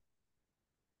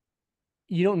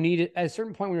you don't need it at a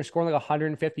certain point when you're scoring like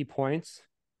 150 points.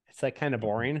 It's like kind of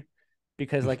boring,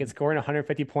 because like it's scoring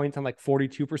 150 points on like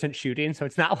 42% shooting. So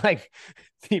it's not like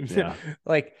teams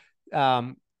like,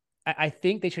 I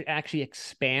think they should actually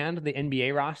expand the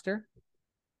NBA roster.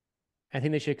 I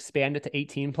think they should expand it to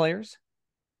 18 players.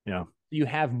 Yeah. You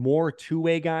have more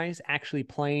two-way guys actually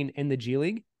playing in the G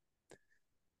League.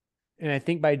 And I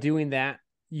think by doing that,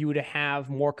 you would have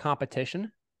more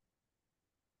competition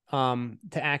to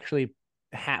actually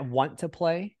want to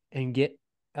play and get,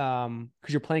 because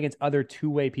you're playing against other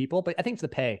two-way people. But I think it's the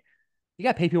pay. You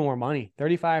got to pay people more money,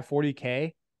 35,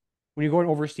 40K. When you're going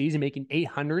overseas and making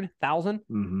 800,000,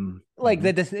 like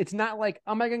that, it's not like,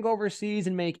 am I going to go overseas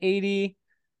and make 80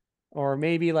 or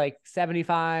maybe like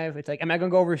 75? It's like, am I going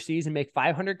to go overseas and make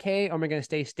 500K, or am I going to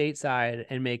stay stateside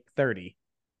and make 30?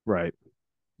 Right.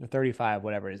 Or 35,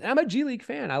 whatever it is. And I'm a G League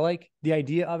fan. I like the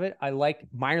idea of it. I like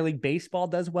minor league baseball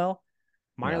does well.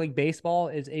 Minor league baseball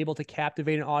is able to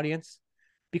captivate an audience,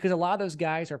 because a lot of those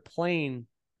guys are playing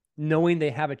knowing they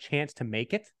have a chance to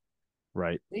make it.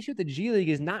 Right. The issue with the G League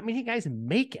is not many guys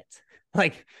make it.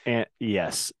 Like, and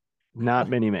yes, not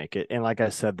many make it. And like I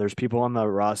said, there's people on the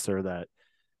roster that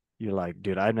you're like,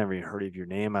 dude, I've never even heard of your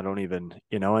name. I don't even,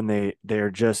 and they're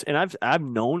just, and I've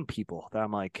known people that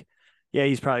I'm like, yeah,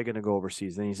 he's probably going to go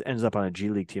overseas. Then he ends up on a G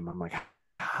League team. I'm like,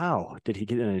 how did he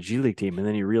get in a G League team? And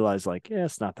then you realize like, yeah,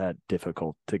 it's not that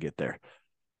difficult to get there.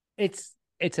 It's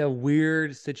a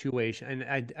weird situation.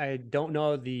 And I don't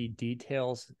know the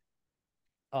details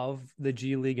of the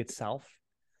G League itself.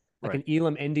 Like an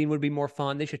Elam ending would be more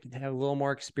fun. They should have a little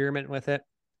more experiment with it.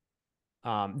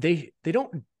 They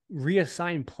don't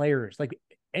reassign players. Like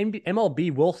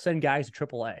MLB will send guys to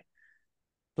AAA.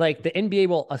 Like the NBA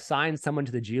will assign someone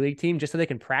to the G League team just so they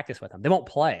can practice with them. They won't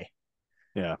play.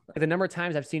 Yeah. Like the number of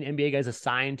times I've seen NBA guys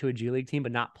assigned to a G League team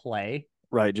but not play.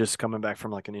 Right, just coming back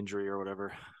from like an injury or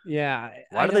whatever. Yeah.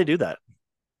 Why do they do that?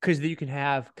 Because you can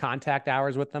have contact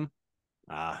hours with them.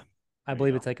 I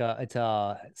believe it's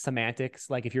a semantics.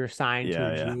 Like if you're assigned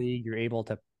to a G League, you're able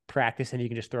to practice and you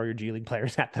can just throw your G League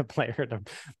players at the player to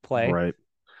play. Right.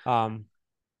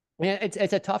 Yeah,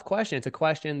 it's a tough question. It's a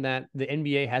question that the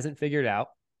NBA hasn't figured out.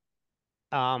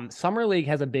 Summer League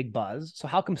has a big buzz. So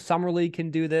how come Summer League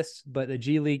can do this, but the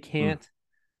G League can't?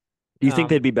 Do you think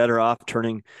they'd be better off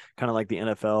turning kind of like the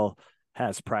NFL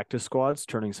has practice squads,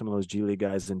 turning some of those G League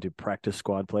guys into practice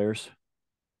squad players,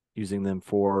 using them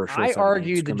for I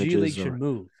argue the G League should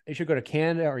move. It should go to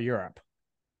Canada or Europe.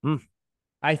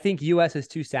 I think US is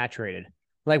too saturated.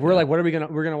 Like we're like, what are we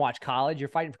we're gonna watch college? You're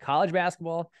fighting for college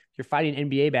basketball, you're fighting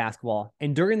NBA basketball,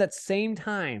 and during that same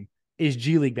time is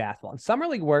G League basketball. And Summer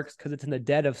League works because it's in the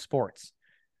dead of sports.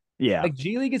 Yeah. Like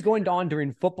G League is going on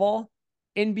during football,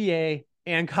 NBA,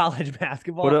 and college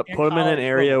basketball. Put them in an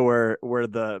area where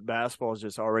the basketball is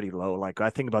just already low. Like I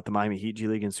think about the Miami Heat G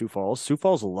League in Sioux Falls. Sioux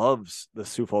Falls loves the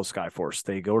Sioux Falls Skyforce.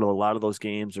 They go to a lot of those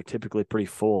games. They're typically pretty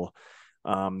full.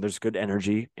 There's good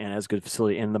energy and has good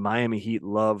facility. And the Miami Heat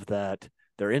love that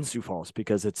they're in Sioux Falls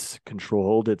because it's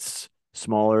controlled. It's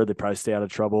smaller. They probably stay out of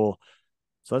trouble.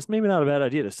 So that's maybe not a bad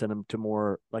idea to send them to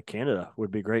more like Canada would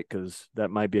be great because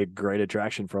that might be a great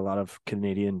attraction for a lot of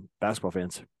Canadian basketball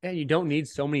fans. And you don't need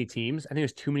so many teams. I think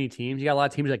there's too many teams. You got a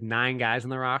lot of teams like 9 guys on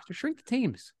the roster. Shrink the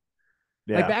teams.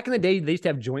 Yeah. Like back in the day, they used to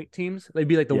have joint teams. They'd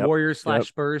be like the Warriors /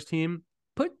 Spurs team.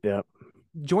 Put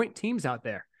joint teams out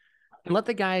there and let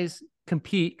the guys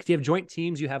compete because you have joint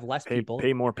teams. You have less people.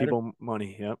 Pay more people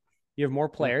money. Yep. You have more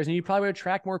players and you probably would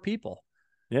attract more people.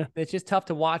 Yeah. It's just tough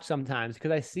to watch sometimes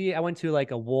because I went to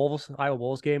like a Iowa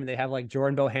Wolves game and they have like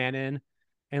Jordan Bohannon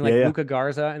and like Luka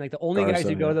Garza. And like the only guys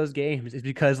who go to those games is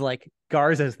because like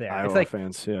Garza's there. Iowa it's like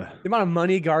fans, the amount of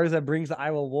money Garza brings to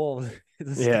Iowa Wolves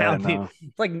is astounding.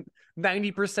 It's like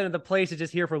 90% of the place is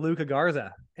just here for Luka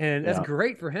Garza. And that's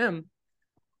great for him.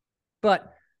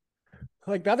 But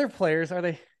like the other players, I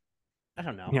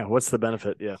don't know. Yeah, what's the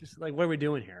benefit? Yeah. Just like, what are we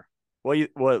doing here?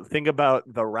 Well, think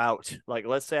about the route. Like,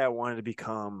 let's say I wanted to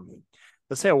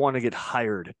get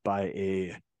hired by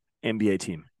a NBA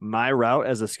team. My route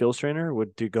as a skills trainer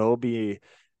would to go be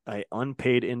a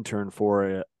unpaid intern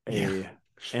for a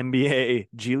NBA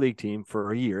G League team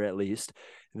for a year at least.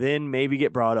 Then maybe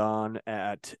get brought on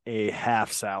at a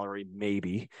half salary,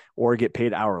 maybe, or get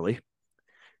paid hourly.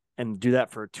 And do that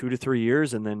for 2 to 3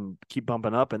 years and then keep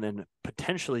bumping up. And then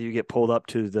potentially you get pulled up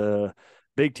to the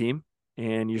big team.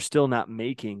 And you're still not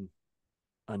making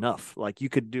enough. Like you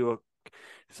could do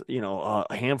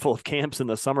a handful of camps in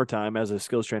the summertime as a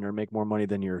skills trainer and make more money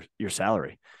than your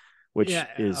salary, which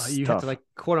is you tough. have to like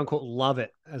quote unquote love it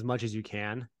as much as you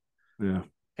can. Yeah.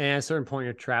 And at a certain point,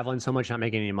 you're traveling so much, not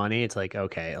making any money. It's like,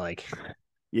 okay, like,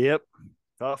 yep,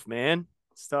 tough, man.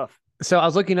 It's tough. So I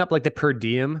was looking up like the per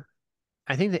diem.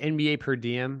 I think the NBA per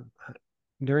diem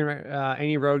during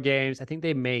any road games, I think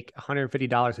they make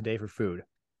 $150 a day for food.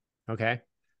 Okay.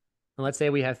 And let's say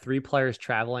we have 3 players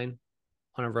traveling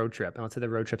on a road trip. And let's say the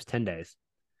road trip's 10 days.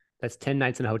 That's 10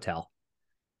 nights in a hotel.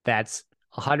 That's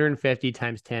 150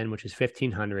 times 10, which is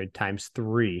 1,500 times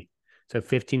 3. So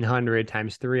 1,500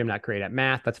 times 3. I'm not great at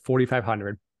math. That's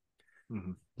 4,500.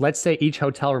 Mm-hmm. Let's say each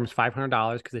hotel room is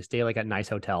 $500 because they stay like at nice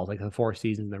hotels, like the Four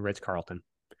Seasons and the Ritz-Carlton.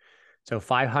 So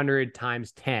 500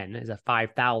 times 10 is a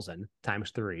 5,000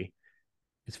 times 3.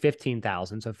 It's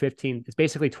 15,000. So 15, it's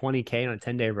basically 20K on a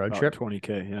 10-day road trip.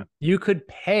 20K, yeah. You could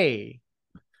pay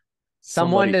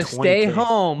someone to stay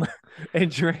home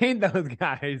and train those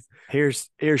guys. Here,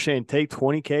 Shane, take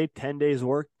 20K, 10 days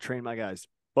work, train my guys.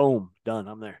 Boom, done.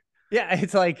 I'm there. Yeah,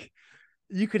 it's like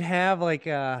you could have like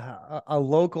a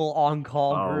local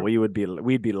on-call group.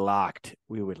 We'd be locked.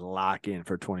 We would lock in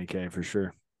for 20K for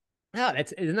sure. No,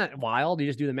 isn't that wild? You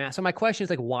just do the math. So my question is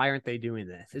like, why aren't they doing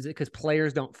this? Is it because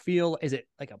players don't feel? Is it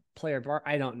like a player bar?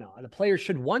 I don't know. The players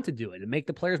should want to do it and make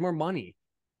the players more money.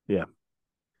 Yeah.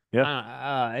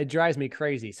 Yeah. It drives me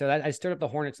crazy. So I stirred up the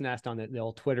hornet's nest on the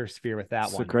old Twitter sphere with that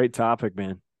one. It's a great topic,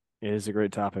 man. It is a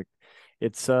great topic.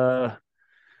 It's I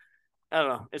don't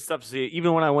know. It's tough to see.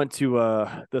 Even when I went to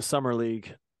the summer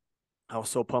league, I was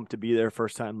so pumped to be there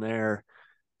first time there.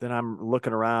 Then I'm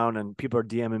looking around and people are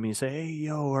DMing me and say, "Hey,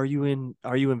 yo, are you in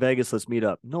Vegas? Let's meet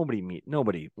up." Nobody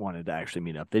wanted to actually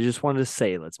meet up. They just wanted to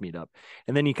say, "Let's meet up."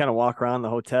 And then you kind of walk around the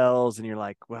hotels and you're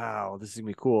like, "Wow, this is gonna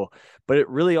be cool." But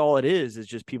all it is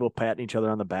just people patting each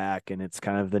other on the back, and it's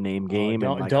kind of the name game.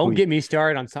 Don't get me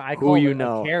started on I call it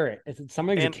a carrot.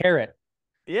 Something's a carrot.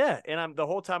 Yeah, and the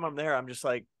whole time I'm there, I'm just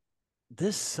like,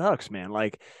 this sucks, man.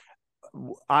 Like,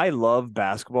 I love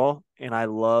basketball and I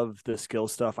love the skill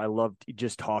stuff. I love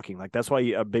just talking. Like, that's why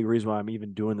a big reason why I'm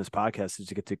even doing this podcast is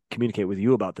to get to communicate with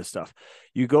you about this stuff.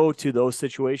 You go to those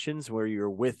situations where you're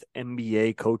with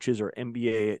NBA coaches or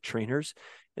NBA trainers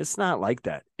It's not like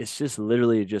that. It's just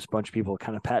literally just a bunch of people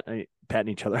kind of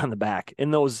patting each other on the back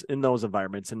in those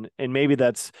environments. And maybe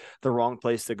that's the wrong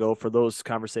place to go for those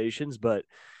conversations. But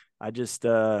I just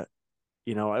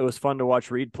you know, it was fun to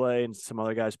watch Reed play and some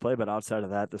other guys play, but outside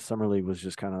of that, the summer league was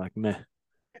just kind of like meh.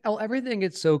 Oh, everything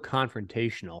gets so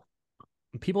confrontational.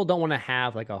 People don't want to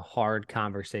have like a hard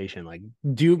conversation. Like,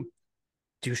 do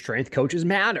strength coaches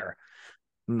matter?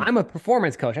 I'm a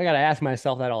performance coach. I got to ask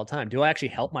myself that all the time. Do I actually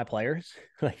help my players?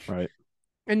 Like, right.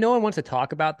 And no one wants to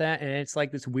talk about that. And it's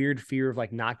like this weird fear of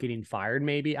like not getting fired,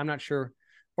 maybe. I'm not sure.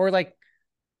 Or like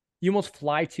you almost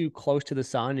fly too close to the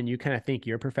sun and you kind of think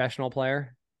you're a professional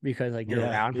player because like you're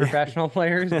around professional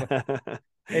players. But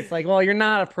it's like, well, you're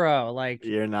not a pro. Like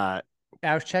you're not.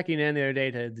 I was checking in the other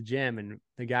day to the gym and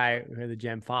the guy who the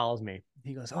gym follows me.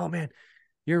 He goes, "Oh man,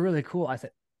 you're really cool." I said,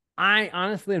 "I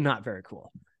honestly am not very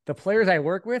cool. The players I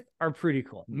work with are pretty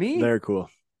cool. Me, they're cool.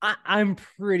 I'm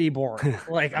pretty boring.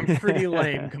 Like I'm pretty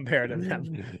lame compared to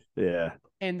them." Yeah.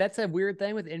 And that's a weird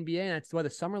thing with NBA. And that's why the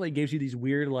summer league gives you these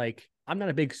weird, like, I'm not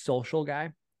a big social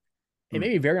guy. It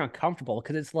made me very uncomfortable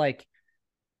because it's like,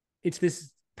 it's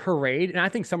this parade. And I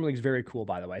think summer league is very cool,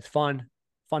 by the way. It's fun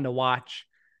to watch.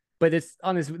 But it's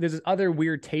on this, there's this other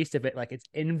weird taste of it. Like it's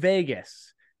in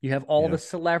Vegas. You have all the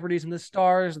celebrities and the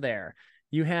stars there.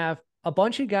 You have a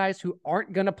bunch of guys who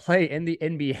aren't going to play in the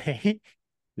NBA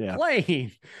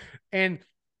playing. And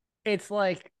it's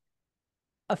like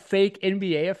a fake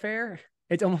NBA affair.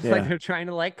 It's almost like they're trying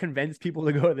to like convince people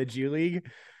to go to the G League.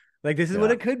 Like this is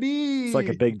what it could be. It's like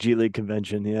a big G League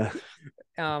convention. Yeah.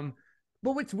 But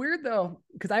what's weird though,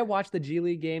 because I watched the G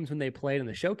League games when they played in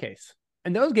the showcase,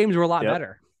 and those games were a lot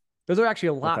better. Those are actually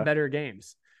a lot better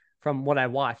games from what I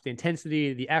watched. The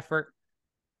intensity, the effort.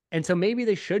 And so maybe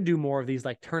they should do more of these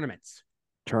like tournaments.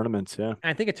 Tournaments, yeah.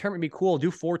 And I think a tournament would be cool.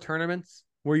 Do 4 tournaments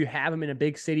where you have them in a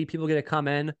big city. People get to come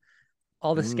in.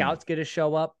 All the scouts get to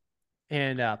show up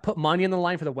and put money on the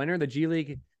line for the winner. The G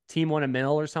League team won $1 million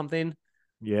or something.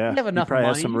 Yeah. You have enough probably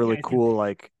money. Have some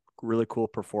really cool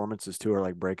performances too, or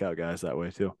like breakout guys that way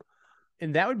too.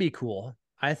 And that would be cool.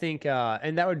 I think,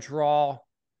 and that would draw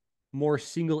more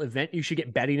single event. You should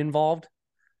get betting involved.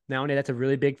 Nowadays, that's a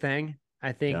really big thing.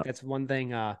 I think that's one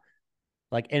thing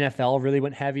like NFL really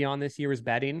went heavy on this year was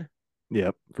betting.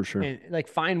 Yep, for sure. And like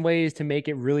find ways to make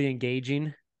it really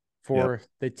engaging for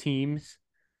the teams,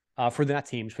 for the not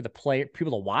teams, for the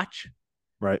people to watch.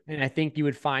 Right. And I think you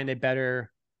would find a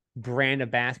better brand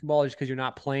of basketball just because you're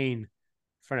not playing in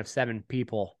front of 7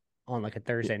 people on like a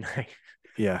Thursday night.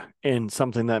 Yeah. And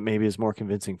something that maybe is more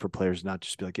convincing for players, not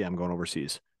just be like, yeah, I'm going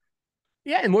overseas.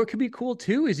 Yeah. And what could be cool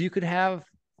too is you could have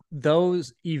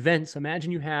those events.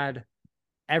 Imagine you had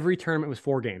every tournament was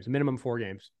 4 games, minimum 4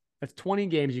 games. That's 20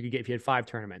 games you could get if you had 5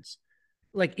 tournaments.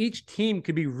 Like each team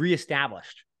could be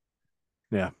reestablished.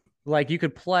 Yeah. Like you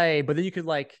could play, but then you could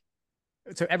like,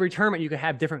 so every tournament you could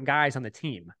have different guys on the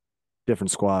team.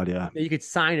 Different squad, yeah. You could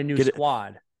sign a new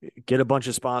squad. Get a bunch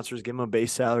of sponsors, give them a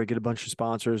base salary, get a bunch of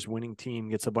sponsors, winning team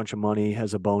gets a bunch of money,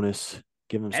 has a bonus,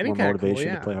 give them some more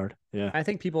motivation to play hard. Yeah. I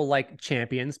think people like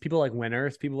champions, people like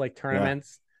winners, people like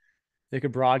tournaments. They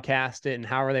could broadcast it and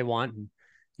however they want. And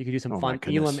you could do some fun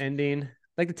Elam ending.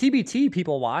 Like the TBT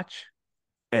people watch.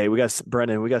 Hey,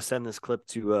 Brendan, we got to send this clip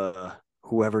to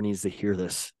whoever needs to hear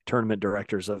this. Tournament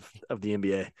directors of the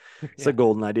NBA. It's a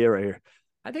golden idea right here.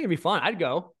 I think it'd be fun. I'd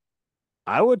go.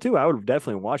 I would too. I would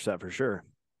definitely watch that for sure.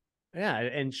 Yeah,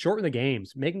 and shorten the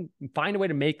games. Find a way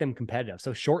to make them competitive.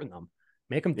 So shorten them.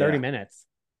 Make them 30 minutes.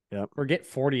 Yep. Or get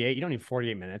 48. You don't need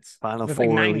 48 minutes. Final 4,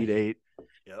 like Elite 8.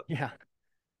 Yep. Yeah.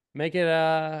 Make it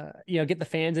get the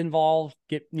fans involved,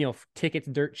 get tickets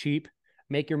dirt cheap,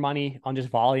 make your money on just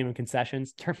volume and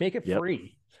concessions, make it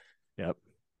free. Yep.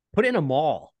 Put it in a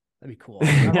mall. That'd be cool.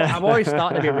 I've always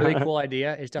thought that'd be a really cool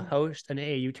idea is to host an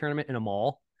AAU tournament in a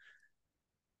mall.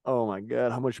 Oh my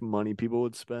God, how much money people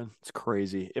would spend. It's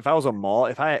crazy. If I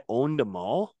owned a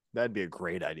mall, that'd be a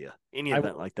great idea. Any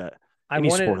event like that. Any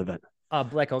sport event.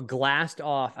 Like a glassed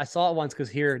off. I saw it once because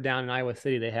here down in Iowa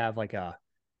City, they have like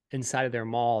inside of their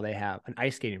mall, they have an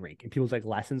ice skating rink and people take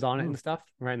lessons on it and stuff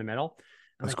right in the middle.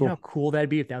 That's cool. You know how cool that'd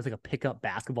be if that was like a pickup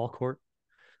basketball court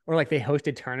or like they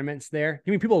hosted tournaments there.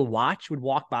 You mean people would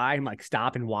walk by and like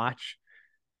stop and watch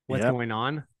what's going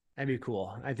on? That'd be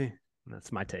cool. I think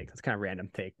that's my take. That's kind of random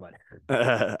take, but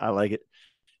I like it.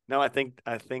 No, I think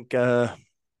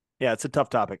it's a tough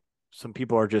topic. Some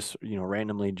people are just,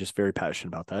 randomly just very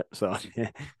passionate about that. So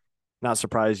not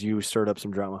surprised you stirred up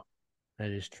some drama.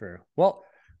 That is true. Well,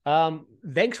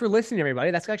 thanks for listening,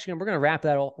 everybody. That's actually, we're going to wrap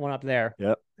that one up there.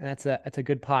 Yep. And that's a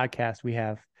good podcast we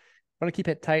have want to keep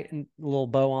it tight and a little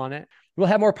bow on it. We'll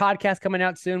have more podcasts coming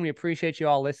out soon. We appreciate you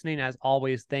all listening. As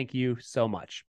always, thank you so much.